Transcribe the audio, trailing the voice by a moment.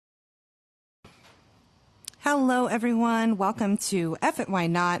Hello, everyone. Welcome to F It Why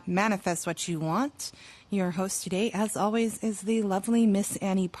Not, Manifest What You Want. Your host today, as always, is the lovely Miss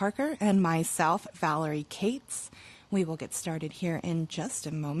Annie Parker and myself, Valerie Cates. We will get started here in just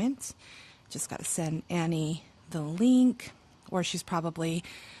a moment. Just got to send Annie the link, or she's probably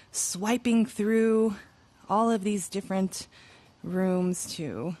swiping through all of these different rooms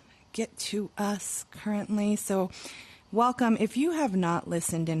to get to us currently. So welcome. If you have not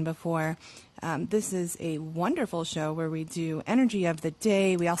listened in before, this is a wonderful show where we do energy of the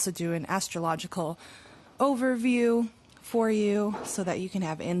day. We also do an astrological overview for you so that you can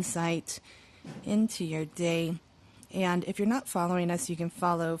have insight into your day. And if you're not following us, you can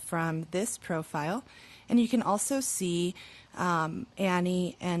follow from this profile. And you can also see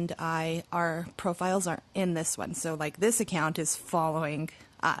Annie and our profiles are in this one. So like this account is following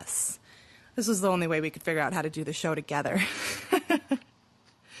us. This was the only way we could figure out how to do the show together.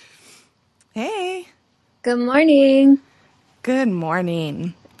 Hey. Good morning. Good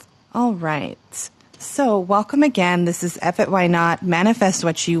morning. All right. So welcome again. This is F It Why Not, Manifest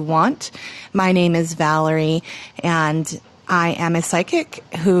What You Want. My name is Valerie, and I am a psychic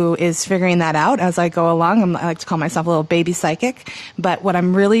who is figuring that out as I go along. I like to call myself a little baby psychic. But what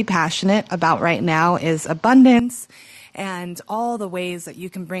I'm really passionate about right now is abundance and all the ways that you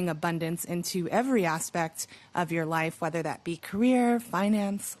can bring abundance into every aspect of your life, whether that be career,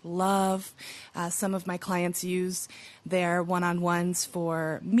 finance, love. Some of my clients use their one-on-ones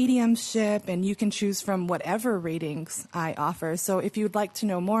for mediumship, and you can choose from whatever readings I offer. So if you'd like to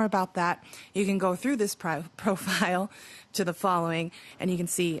know more about that, you can go through this profile to the following, and you can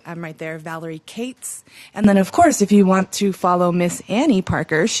see I'm right there, Valerie Cates. And then, of course, if you want to follow Miss Annie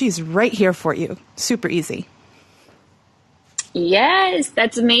Parker, she's right here for you. Super easy. Yes,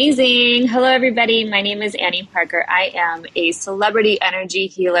 that's amazing. Hello, everybody. My name is Annie Parker. I am a celebrity energy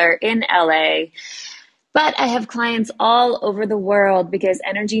healer in LA, but I have clients all over the world because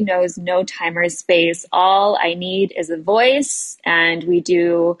energy knows no time or space. All I need is a voice, and we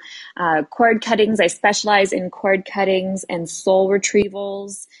do cord cuttings. I specialize in cord cuttings and soul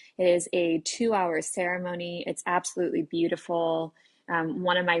retrievals. It is a 2-hour ceremony. It's absolutely beautiful.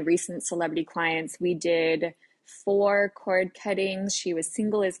 One of my recent celebrity clients, we did 4 cord cuttings. She was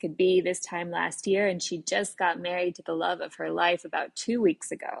single as could be this time last year, and she just got married to the love of her life about 2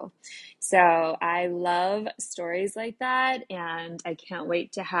 weeks ago. So I love stories like that, and I can't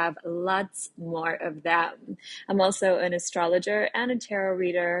wait to have lots more of them. I'm also an astrologer and a tarot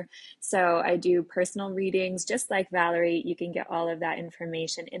reader, so I do personal readings just like Valerie. You can get all of that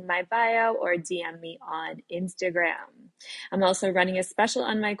information in my bio or DM me on Instagram. I'm also running a special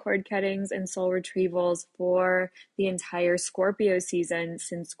on my cord cuttings and soul retrievals for the entire Scorpio season,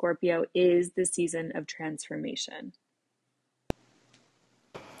 since Scorpio is the season of transformation.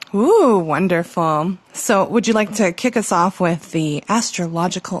 Ooh, wonderful. So would you like to kick us off with the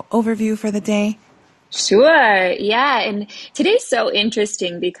astrological overview for the day? Sure. Yeah. And today's so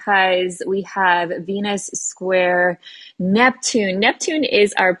interesting because we have Venus square Neptune. Neptune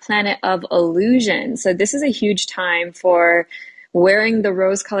is our planet of illusion. So this is a huge time for wearing the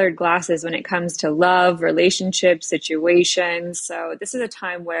rose-colored glasses when it comes to love, relationships, situations. So this is a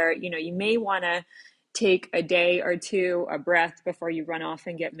time where, you may want to take a day or two, a breath before you run off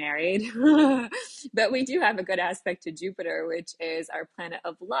and get married. But we do have a good aspect to Jupiter, which is our planet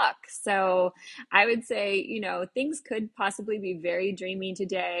of luck. So I would say, things could possibly be very dreamy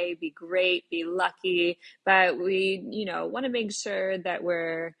today, be great, be lucky, but we, want to make sure that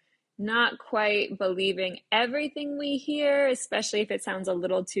we're not quite believing everything we hear, especially if it sounds a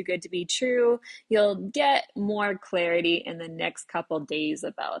little too good to be true. You'll get more clarity in the next couple days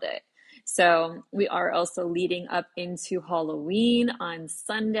about it. So we are also leading up into Halloween on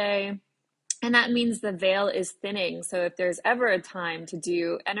Sunday. And that means the veil is thinning. So if there's ever a time to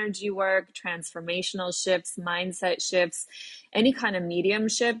do energy work, transformational shifts, mindset shifts, any kind of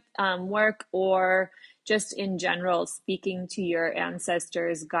mediumship work, or just in general, speaking to your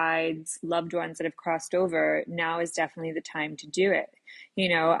ancestors, guides, loved ones that have crossed over, now is definitely the time to do it.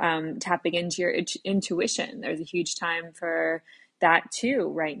 Tapping into your intuition. There's a huge time for that too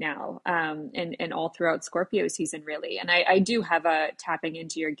right now, and all throughout Scorpio season, really. And I do have a tapping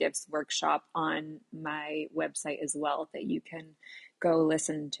into your gifts workshop on my website as well that you can go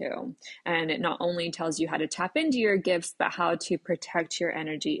listen to. And it not only tells you how to tap into your gifts, but how to protect your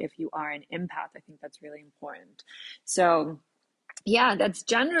energy if you are an empath. I think that's really important. So yeah, that's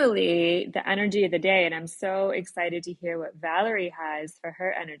generally the energy of the day. And I'm so excited to hear what Valerie has for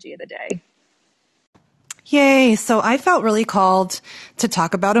her energy of the day. Yay. So I felt really called to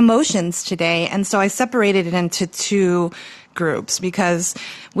talk about emotions today. And so I separated it into 2 groups because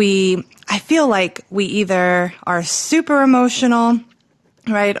I feel like we either are super emotional,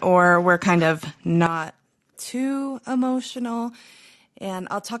 right? Or we're kind of not too emotional. And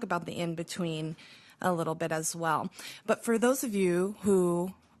I'll talk about the in between a little bit as well. But for those of you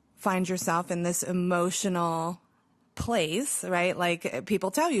who find yourself in this emotional place, right? Like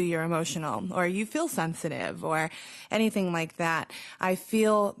people tell you you're emotional or you feel sensitive or anything like that. I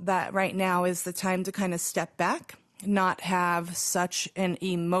feel that right now is the time to kind of step back, not have such an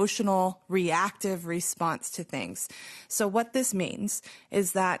emotional reactive response to things. So what this means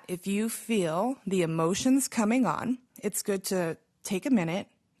is that if you feel the emotions coming on, it's good to take a minute,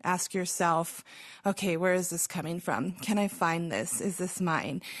 ask yourself, okay, where is this coming from? Can I find this? Is this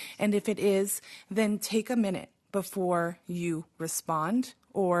mine? And if it is, then take a minute before you respond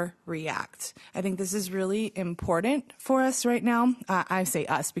or react. I think this is really important for us right now. I say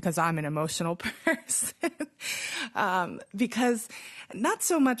us because I'm an emotional person. Because not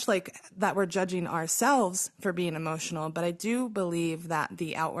so much like that we're judging ourselves for being emotional, but I do believe that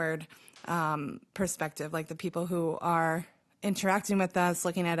the outward perspective, like the people who are interacting with us,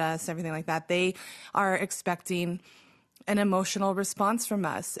 looking at us, everything like that, they are expecting an emotional response from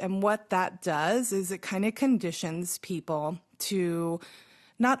us. And what that does is it kind of conditions people to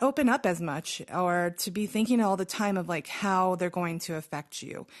not open up as much or to be thinking all the time of like how they're going to affect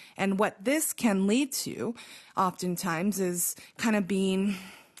you. And what this can lead to oftentimes is kind of being,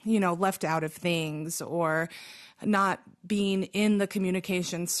 left out of things or not being in the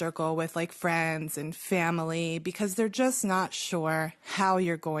communication circle with like friends and family because they're just not sure how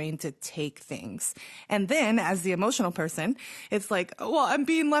you're going to take things. And then as the emotional person, it's like, well, I'm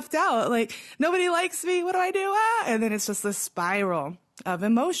being left out. Like nobody likes me. What do I do? And then it's just this spiral of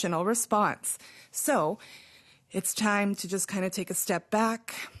emotional response. So it's time to just kind of take a step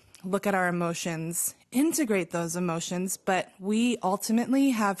back, look at our emotions, integrate those emotions, but we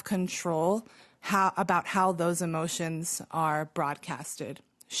ultimately have control about how those emotions are broadcasted,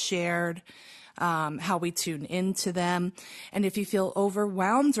 shared, how we tune into them. And if you feel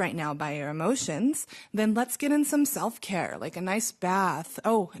overwhelmed right now by your emotions, then let's get in some self-care, like a nice bath,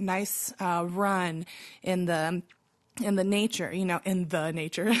 a nice run in the nature, in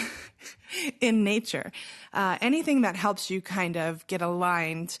nature. Anything that helps you kind of get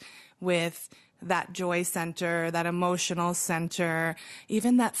aligned with that joy center, that emotional center,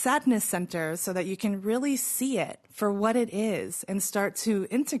 even that sadness center, so that you can really see it for what it is and start to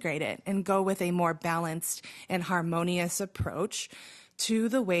integrate it and go with a more balanced and harmonious approach to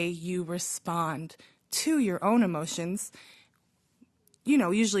the way you respond to your own emotions,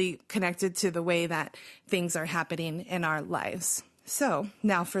 usually connected to the way that things are happening in our lives. So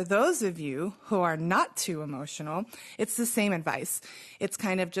now for those of you who are not too emotional, it's the same advice. It's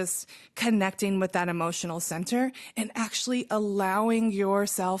kind of just connecting with that emotional center and actually allowing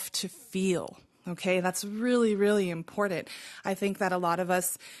yourself to feel. Okay, that's really, really important. I think that a lot of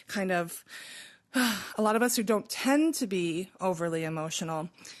us who don't tend to be overly emotional,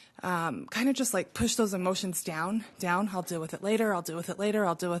 kind of just like push those emotions down. I'll deal with it later.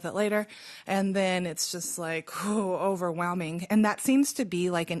 And then it's just like, overwhelming. And that seems to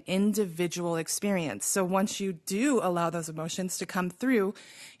be like an individual experience. So once you do allow those emotions to come through,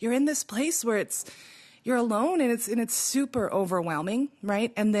 you're in this place where you're alone and it's super overwhelming,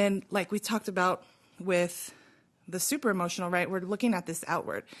 right? And then like we talked about with the super emotional, right? We're looking at this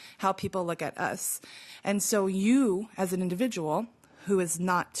outward, how people look at us. And so you as an individual who is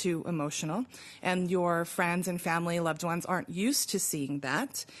not too emotional and your friends and family, loved ones aren't used to seeing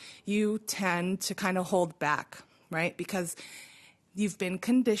that, you tend to kind of hold back, right? Because you've been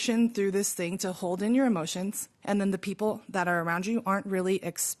conditioned through this thing to hold in your emotions, and then the people that are around you aren't really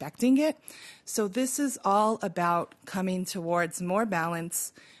expecting it. So this is all about coming towards more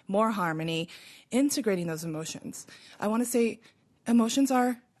balance, more harmony, integrating those emotions. I want to say emotions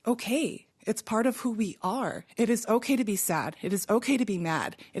are okay. It's part of who we are. It is okay to be sad. It is okay to be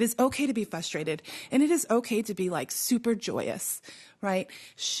mad. It is okay to be frustrated. And it is okay to be like super joyous, right?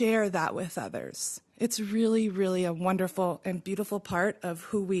 Share that with others. It's really, really a wonderful and beautiful part of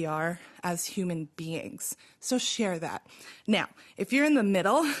who we are as human beings. So share that. Now, if you're in the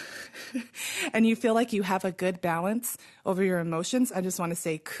middle and you feel like you have a good balance over your emotions, I just want to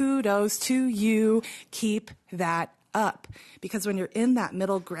say kudos to you. Keep that up, because when you're in that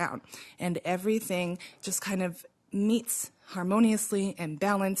middle ground and everything just kind of meets harmoniously and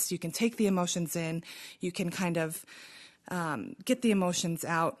balanced, you can take the emotions in, you can kind of get the emotions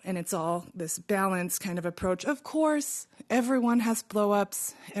out, and it's all this balanced kind of approach. Of course, everyone has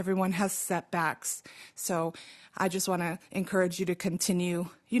blow-ups, everyone has setbacks, so I just want to encourage you to continue,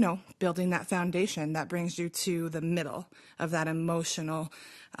 building that foundation that brings you to the middle of that emotional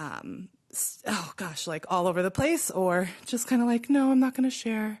oh gosh, like all over the place, or just kind of like, no, I'm not going to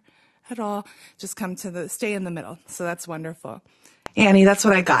share at all. Just come to stay in the middle. So that's wonderful. Annie, that's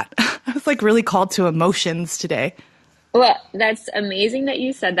what I got. I was like really called to emotions today. Well, that's amazing that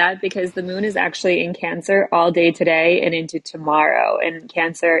you said that because the moon is actually in Cancer all day today and into tomorrow. And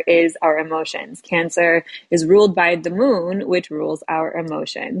Cancer is our emotions. Cancer is ruled by the moon, which rules our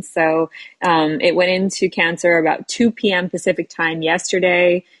emotions. So it went into Cancer about 2 p.m. Pacific time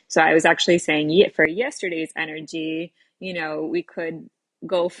yesterday. So I was actually saying for yesterday's energy, we could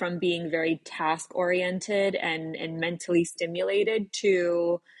go from being very task oriented and mentally stimulated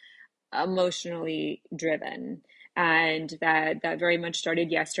to emotionally driven, and that very much started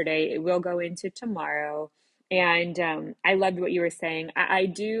yesterday. It will go into tomorrow. And I loved what you were saying.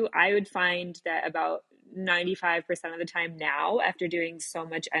 I would find that about 95% of the time now, after doing so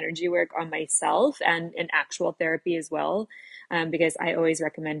much energy work on myself and in actual therapy as well, because I always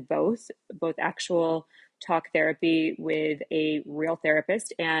recommend both actual talk therapy with a real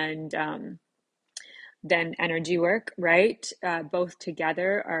therapist and then energy work, right? Both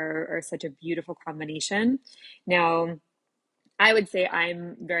together are such a beautiful combination. Now, I would say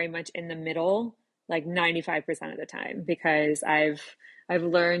I'm very much in the middle, like 95% of the time, because I've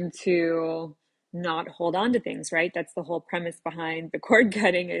learned to not hold on to things, right? That's the whole premise behind the cord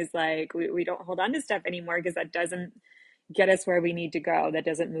cutting is like we don't hold on to stuff anymore because that doesn't get us where we need to go. That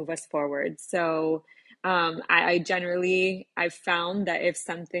doesn't move us forward. So I generally I've found that if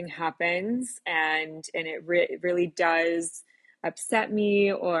something happens and it really does upset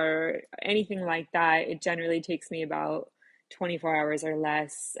me or anything like that, it generally takes me about 24 hours or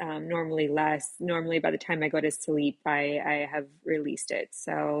less, normally less. Normally, by the time I go to sleep, I have released it.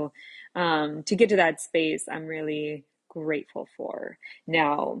 So to get to that space, I'm really grateful for.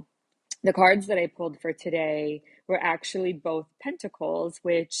 Now, the cards that I pulled for today were actually both pentacles,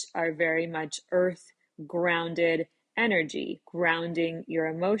 which are very much earth grounded energy, grounding your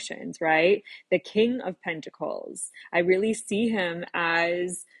emotions, right? The King of Pentacles. I really see him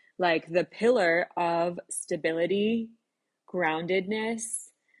as like the pillar of stability, groundedness,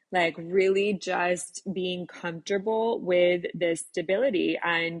 like really just being comfortable with this stability,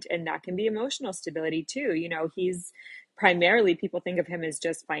 and that can be emotional stability too. He's primarily, people think of him as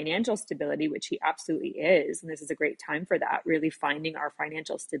just financial stability, which he absolutely is. And this is a great time for that, really finding our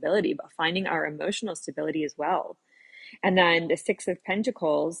financial stability, but finding our emotional stability as well. And then the Six of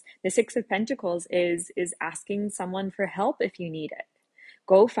Pentacles is asking someone for help if you need it.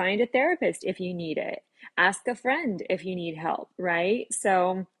 Go find a therapist if you need it. Ask a friend if you need help, right?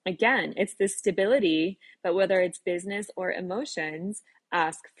 So again, it's this stability, but whether it's business or emotions,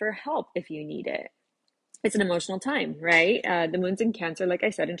 ask for help if you need it. It's an emotional time, right? The moon's in Cancer, like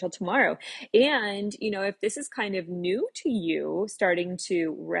I said, until tomorrow. And, if this is kind of new to you, starting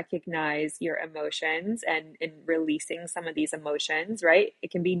to recognize your emotions and releasing some of these emotions, right?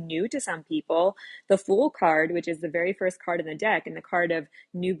 It can be new to some people. The Fool card, which is the very first card in the deck and the card of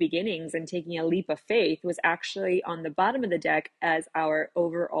new beginnings and taking a leap of faith, was actually on the bottom of the deck as our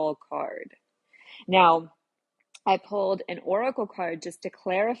overall card. Now, I pulled an oracle card just to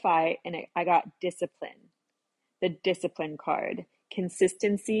clarify, and I got discipline, the discipline card,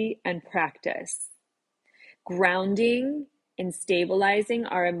 consistency and practice, grounding and stabilizing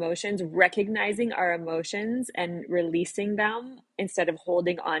our emotions, recognizing our emotions and releasing them instead of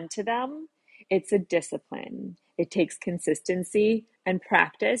holding on to them. It's a discipline. It takes consistency and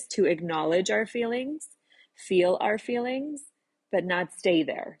practice to acknowledge our feelings, feel our feelings, but not stay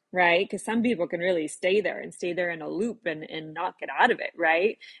there, right? Because some people can really stay there and stay there in a loop and not get out of it,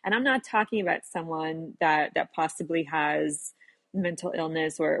 right? And I'm not talking about someone that possibly has mental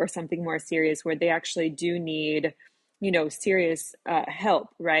illness or something more serious where they actually do need, serious help,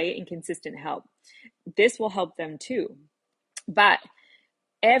 right? And consistent help. This will help them too. But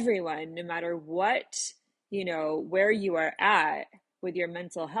everyone, no matter what, where you are at with your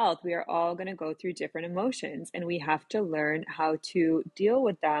mental health, we are all going to go through different emotions and we have to learn how to deal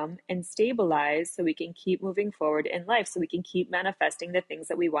with them and stabilize so we can keep moving forward in life, so we can keep manifesting the things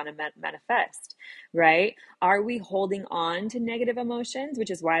that we want to manifest, right? Are we holding on to negative emotions,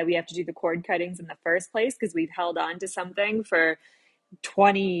 which is why we have to do the cord cuttings in the first place, because we've held on to something for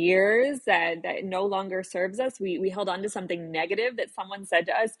 20 years that no longer serves us. We held on to something negative that someone said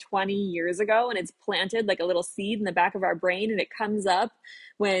to us 20 years ago, and it's planted like a little seed in the back of our brain, and it comes up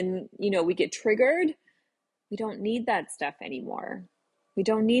when, we get triggered. We don't need that stuff anymore. We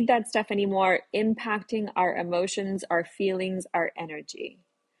don't need that stuff anymore impacting our emotions, our feelings, our energy.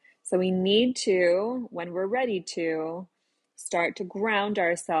 So we need to, when we're ready to, start to ground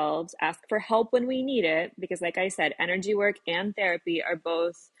ourselves, ask for help when we need it, because like I said, energy work and therapy are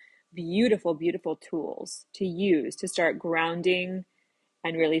both beautiful, beautiful tools to use to start grounding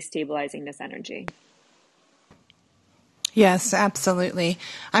and really stabilizing this energy. Yes, absolutely.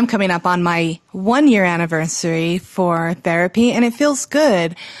 I'm coming up on my 1 year anniversary for therapy, and it feels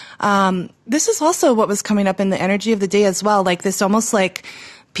good. This is also what was coming up in the energy of the day as well, like this almost like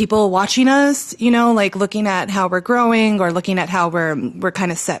people watching us, like looking at how we're growing or looking at how we're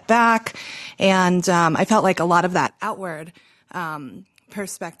kind of set back. And I felt like a lot of that outward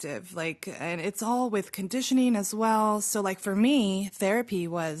perspective, like, and it's all with conditioning as well. So like for me, therapy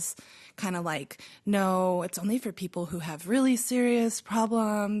was kind of like, no, it's only for people who have really serious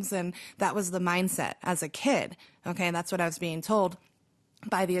problems. And that was the mindset as a kid. Okay. And that's what I was being told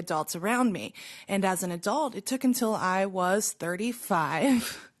by the adults around me. And as an adult, it took until I was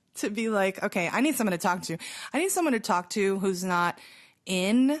 35 to be like, okay, I need someone to talk to. I need someone to talk to who's not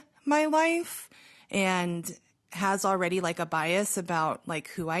in my life and has already like a bias about like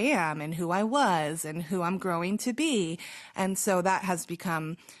who I am and who I was and who I'm growing to be. And so that has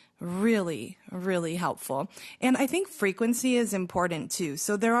become really, really helpful. And I think frequency is important too.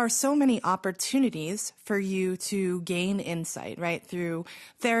 So there are so many opportunities for you to gain insight, right? Through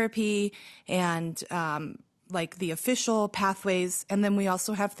therapy and, like the official pathways. And then we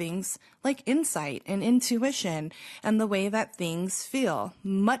also have things like insight and intuition and the way that things feel.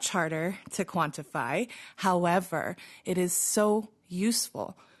 Much harder to quantify. However, it is so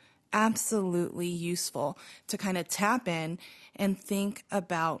useful, absolutely useful to kind of tap in and think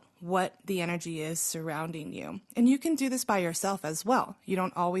about what the energy is surrounding you. And you can do this by yourself as well. You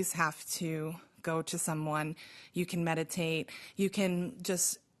don't always have to go to someone. You can meditate. You can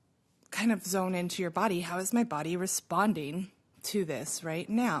just kind of zone into your body. How is my body responding to this right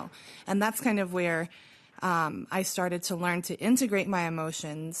now? And that's kind of where I started to learn to integrate my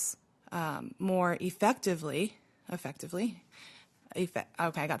emotions more effectively. Okay,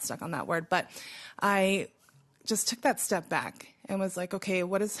 I got stuck on that word, but I just took that step back and was like, okay,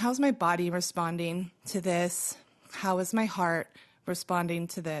 how's my body responding to this? How is my heart responding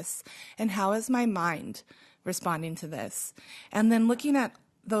to this? And how is my mind responding to this? And then looking at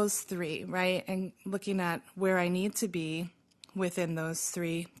those three, right? And looking at where I need to be within those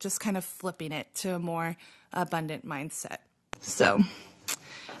three, just kind of flipping it to a more abundant mindset. So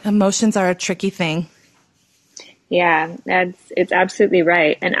emotions are a tricky thing. Yeah, it's absolutely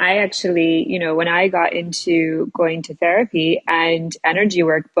right. And I actually, when I got into going to therapy and energy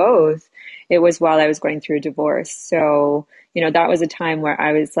work both, it was while I was going through a divorce. So, that was a time where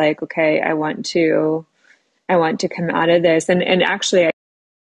I was like, okay, I want to come out of this. And actually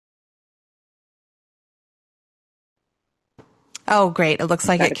Oh, great. It looks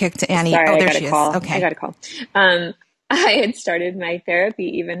like it kicked Annie. sorry, Oh, I there got a she is. call. I Okay. got a call. I had started my therapy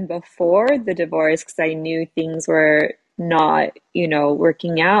even before the divorce because I knew things were not,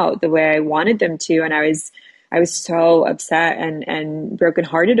 working out the way I wanted them to. And I was so upset and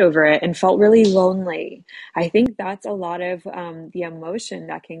brokenhearted over it and felt really lonely. I think that's a lot of the emotion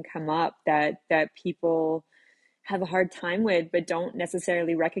that can come up that people have a hard time with, but don't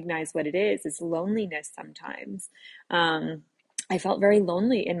necessarily recognize what it is. It's loneliness sometimes. I felt very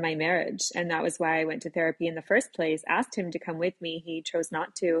lonely in my marriage, and that was why I went to therapy in the first place. Asked him to come with me. He chose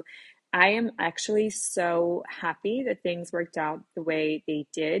not to. I am actually so happy that things worked out the way they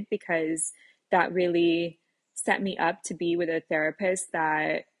did because that really set me up to be with a therapist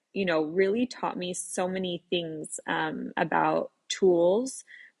that, really taught me so many things about tools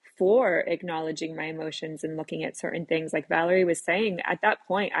for acknowledging my emotions and looking at certain things. Like Valerie was saying, at that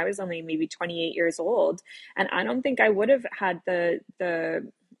point, I was only maybe 28 years old, and I don't think I would have had the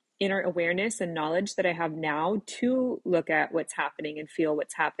inner awareness and knowledge that I have now to look at what's happening and feel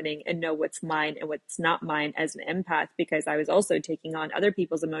what's happening and know what's mine and what's not mine as an empath, because I was also taking on other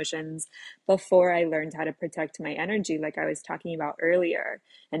people's emotions before I learned how to protect my energy, like I was talking about earlier.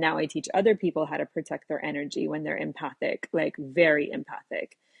 And now I teach other people how to protect their energy when they're empathic, like very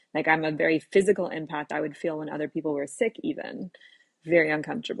empathic. Like I'm a very physical empath. I would feel when other people were sick, even very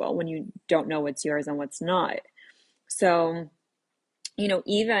uncomfortable when you don't know what's yours and what's not. So,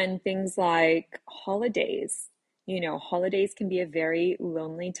 even things like holidays, holidays can be a very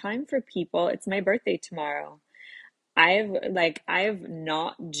lonely time for people. It's my birthday tomorrow. I have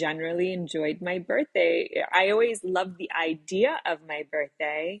not generally enjoyed my birthday. I always loved the idea of my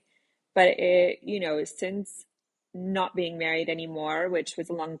birthday, but since not being married anymore, which was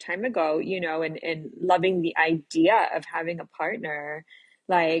a long time ago, and loving the idea of having a partner,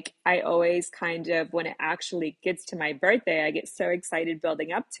 like I always kind of, when it actually gets to my birthday, I get so excited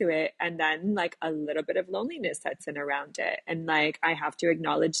building up to it. And then like a little bit of loneliness sets in around it. And like I have to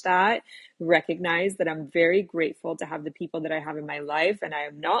acknowledge that recognize that I'm very grateful to have the people that I have in my life, and I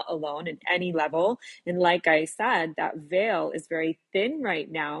am not alone in any level. And like I said, that veil is very thin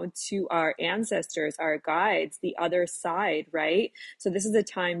right now to our ancestors, our guides, the other side, right? So this is a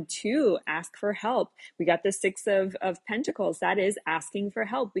time to ask for help. We got the Six of Pentacles. That is asking for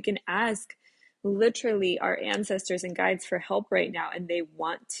help. We can ask literally our ancestors and guides for help right now, and they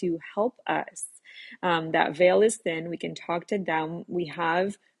want to help us. That veil is thin. We can talk to them. We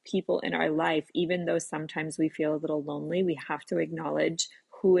have people in our life, even though sometimes we feel a little lonely. We have to acknowledge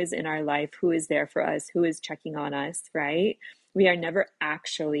who is in our life, who is there for us, who is checking on us, right? We are never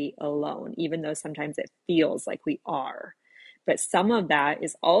actually alone, even though sometimes it feels like we are. But some of that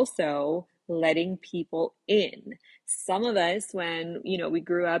is also letting people in. Some of us, when, we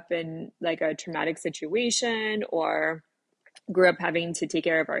grew up in like a traumatic situation or grew up having to take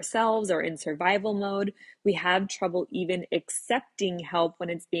care of ourselves or in survival mode, we have trouble even accepting help when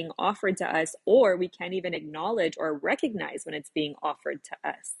it's being offered to us, or we can't even acknowledge or recognize when it's being offered to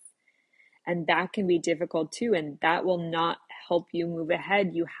us. And that can be difficult too, and that will not help you move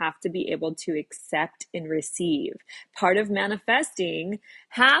ahead. You have to be able to accept and receive. Part of manifesting,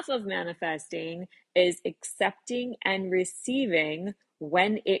 half of manifesting, is accepting and receiving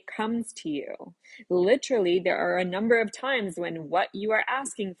when it comes to you. Literally, there are a number of times when what you are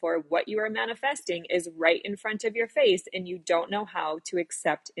asking for, what you are manifesting, is right in front of your face, and you don't know how to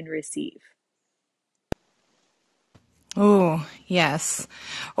accept and receive. Oh, yes.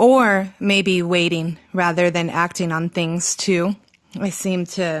 Or maybe waiting rather than acting on things too. That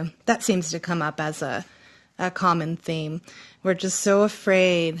seems to come up as a common theme. We're just so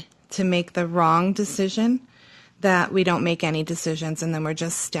afraid to make the wrong decision that we don't make any decisions, and then we're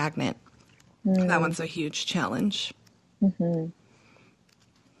just stagnant. That one's a huge challenge. Mm-hmm.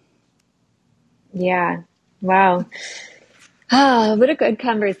 Yeah. Wow. What a good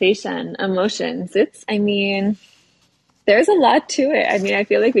conversation. Emotions. There's a lot to it. I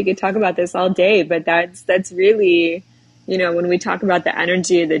feel like we could talk about this all day, but that's really, when we talk about the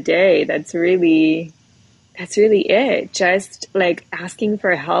energy of the day, that's really it. Just like asking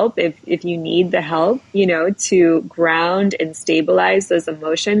for help if you need the help, to ground and stabilize those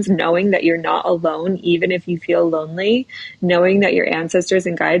emotions, knowing that you're not alone, even if you feel lonely, knowing that your ancestors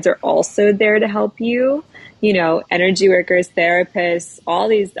and guides are also there to help you. Energy workers, therapists, all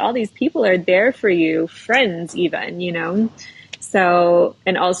these people are there for you, friends even, So,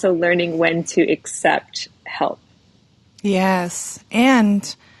 and also learning when to accept help. Yes.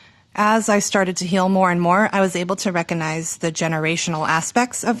 And as I started to heal more and more, I was able to recognize the generational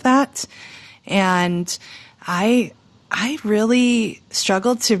aspects of that. And I really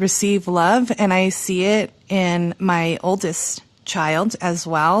struggled to receive love, and I see it in my oldest child as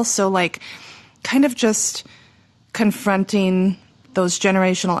well. So kind of just confronting those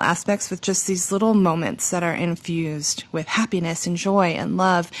generational aspects with just these little moments that are infused with happiness and joy and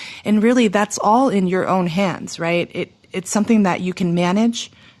love. And really, that's all in your own hands, right? It's something that you can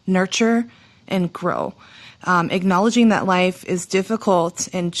manage, nurture, and grow. Acknowledging that life is difficult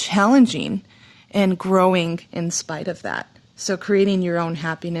and challenging and growing in spite of that. So creating your own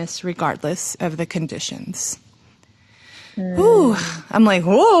happiness regardless of the conditions. Ooh, I'm like,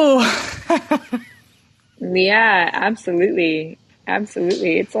 whoa. Yeah, absolutely.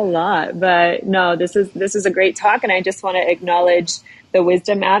 Absolutely. It's a lot, but no, this is a great talk. And I just want to acknowledge the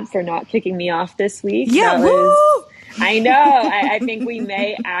Wisdom app for not kicking me off this week. Yeah. I know. I think we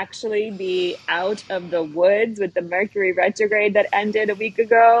may actually be out of the woods with the Mercury retrograde that ended a week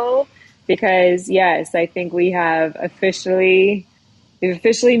ago, because yes, I think we've officially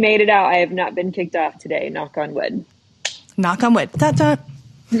made it out. I have not been kicked off today. Knock on wood. Knock on wood. Dot, dot.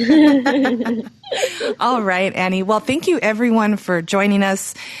 All right, Annie. Well, thank you everyone for joining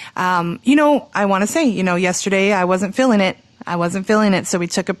us. I want to say, yesterday I wasn't feeling it. So we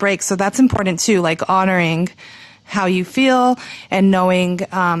took a break. So that's important too, like honoring how you feel and knowing,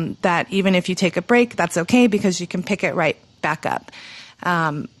 that even if you take a break, that's okay, because you can pick it right back up.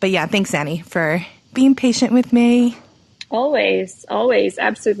 But yeah, thanks, Annie, for being patient with me. Always.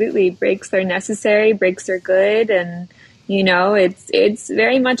 Absolutely. Breaks are necessary. Breaks are good. And it's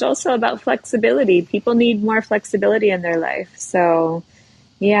very much also about flexibility. People need more flexibility in their life. So,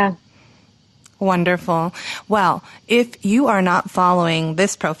 yeah. Wonderful. Well, if you are not following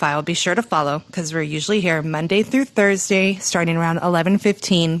this profile, be sure to follow, because we're usually here Monday through Thursday, starting around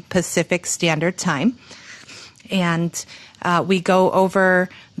 11:15 Pacific Standard Time. And we go over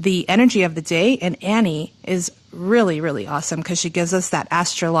the energy of the day, and Annie is really, really awesome because she gives us that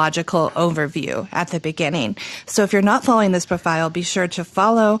astrological overview at the beginning. So if you're not following this profile, be sure to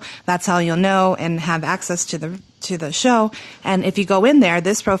follow. That's how you'll know and have access to the to the show. And if you go in there,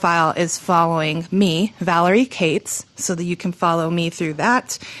 this profile is following me, Valerie Cates, so that you can follow me through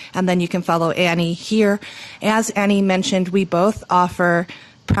that. And then you can follow Annie here. As Annie mentioned, we both offer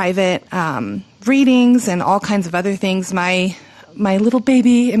private readings and all kinds of other things. My little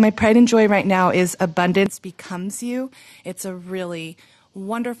baby and my pride and joy right now is Abundance Becomes You. It's a really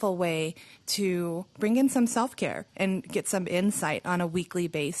wonderful way to bring in some self-care and get some insight on a weekly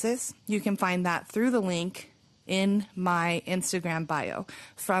basis. You can find that through the link in my Instagram bio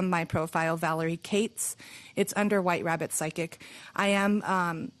from my profile, Valerie Cates. It's under White Rabbit Psychic. I am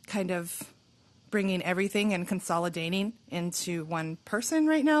kind of bringing everything and consolidating into one person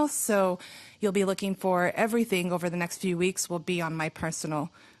right now. So you'll be looking for everything over the next few weeks will be on my personal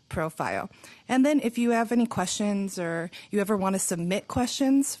profile. And then if you have any questions or you ever want to submit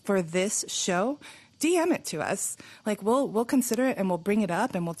questions for this show, DM it to us. Like we'll consider it and we'll bring it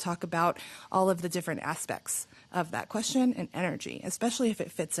up and we'll talk about all of the different aspects of that question and energy, especially if it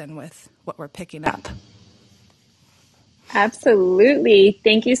fits in with what we're picking up. Absolutely.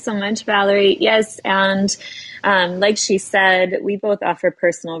 Thank you so much, Valerie. Yes. And like she said, we both offer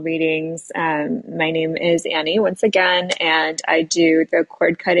personal readings. My name is Annie once again, and I do the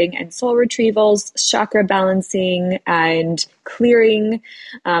cord cutting and soul retrievals, chakra balancing and clearing.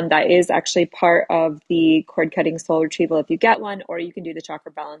 That is actually part of the cord cutting soul retrieval if you get one, or you can do the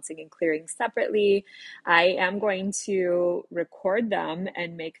chakra balancing and clearing separately. I am going to record them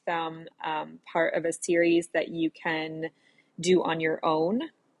and make them part of a series that you can do on your own.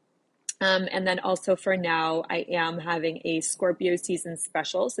 And then also for now, I am having a Scorpio season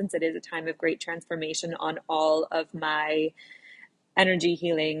special since it is a time of great transformation on all of my energy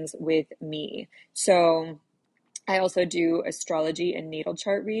healings with me. So I also do astrology and natal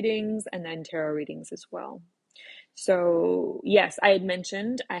chart readings and then tarot readings as well. So yes, I had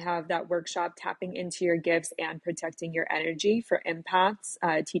mentioned I have that workshop, Tapping into Your Gifts and Protecting Your Energy for empaths,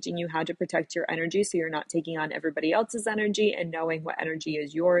 teaching you how to protect your energy so you're not taking on everybody else's energy and knowing what energy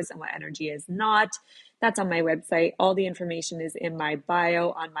is yours and what energy is not. That's on my website. All the information is in my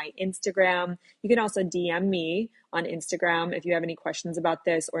bio on my Instagram. You can also DM me on Instagram if you have any questions about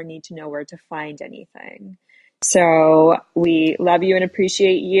this or need to know where to find anything. So we love you and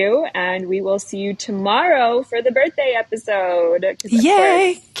appreciate you, and we will see you tomorrow for the birthday episode.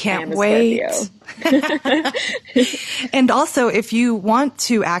 Yay! Can't wait. And also, if you want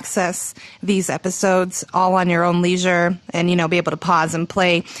to access these episodes all on your own leisure and, be able to pause and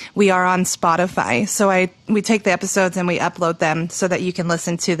play, we are on Spotify. So we take the episodes and we upload them so that you can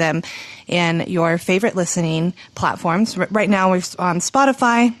listen to them in your favorite listening platforms. Right now, we're on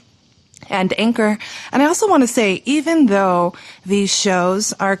Spotify and Anchor. And I also want to say, even though these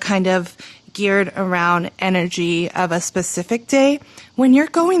shows are kind of geared around energy of a specific day, when you're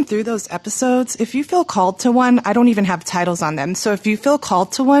going through those episodes, if you feel called to one, I don't even have titles on them. So if you feel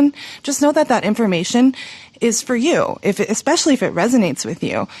called to one, just know that that information is for you, especially if it resonates with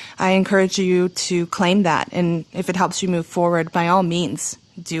you. I encourage you to claim that. And if it helps you move forward, by all means,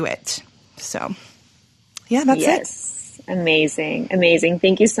 do it. So, yeah, that's it. Amazing. Amazing.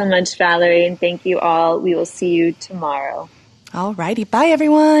 Thank you so much, Valerie. And thank you all. We will see you tomorrow. All righty. Bye,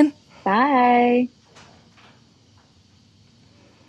 everyone. Bye.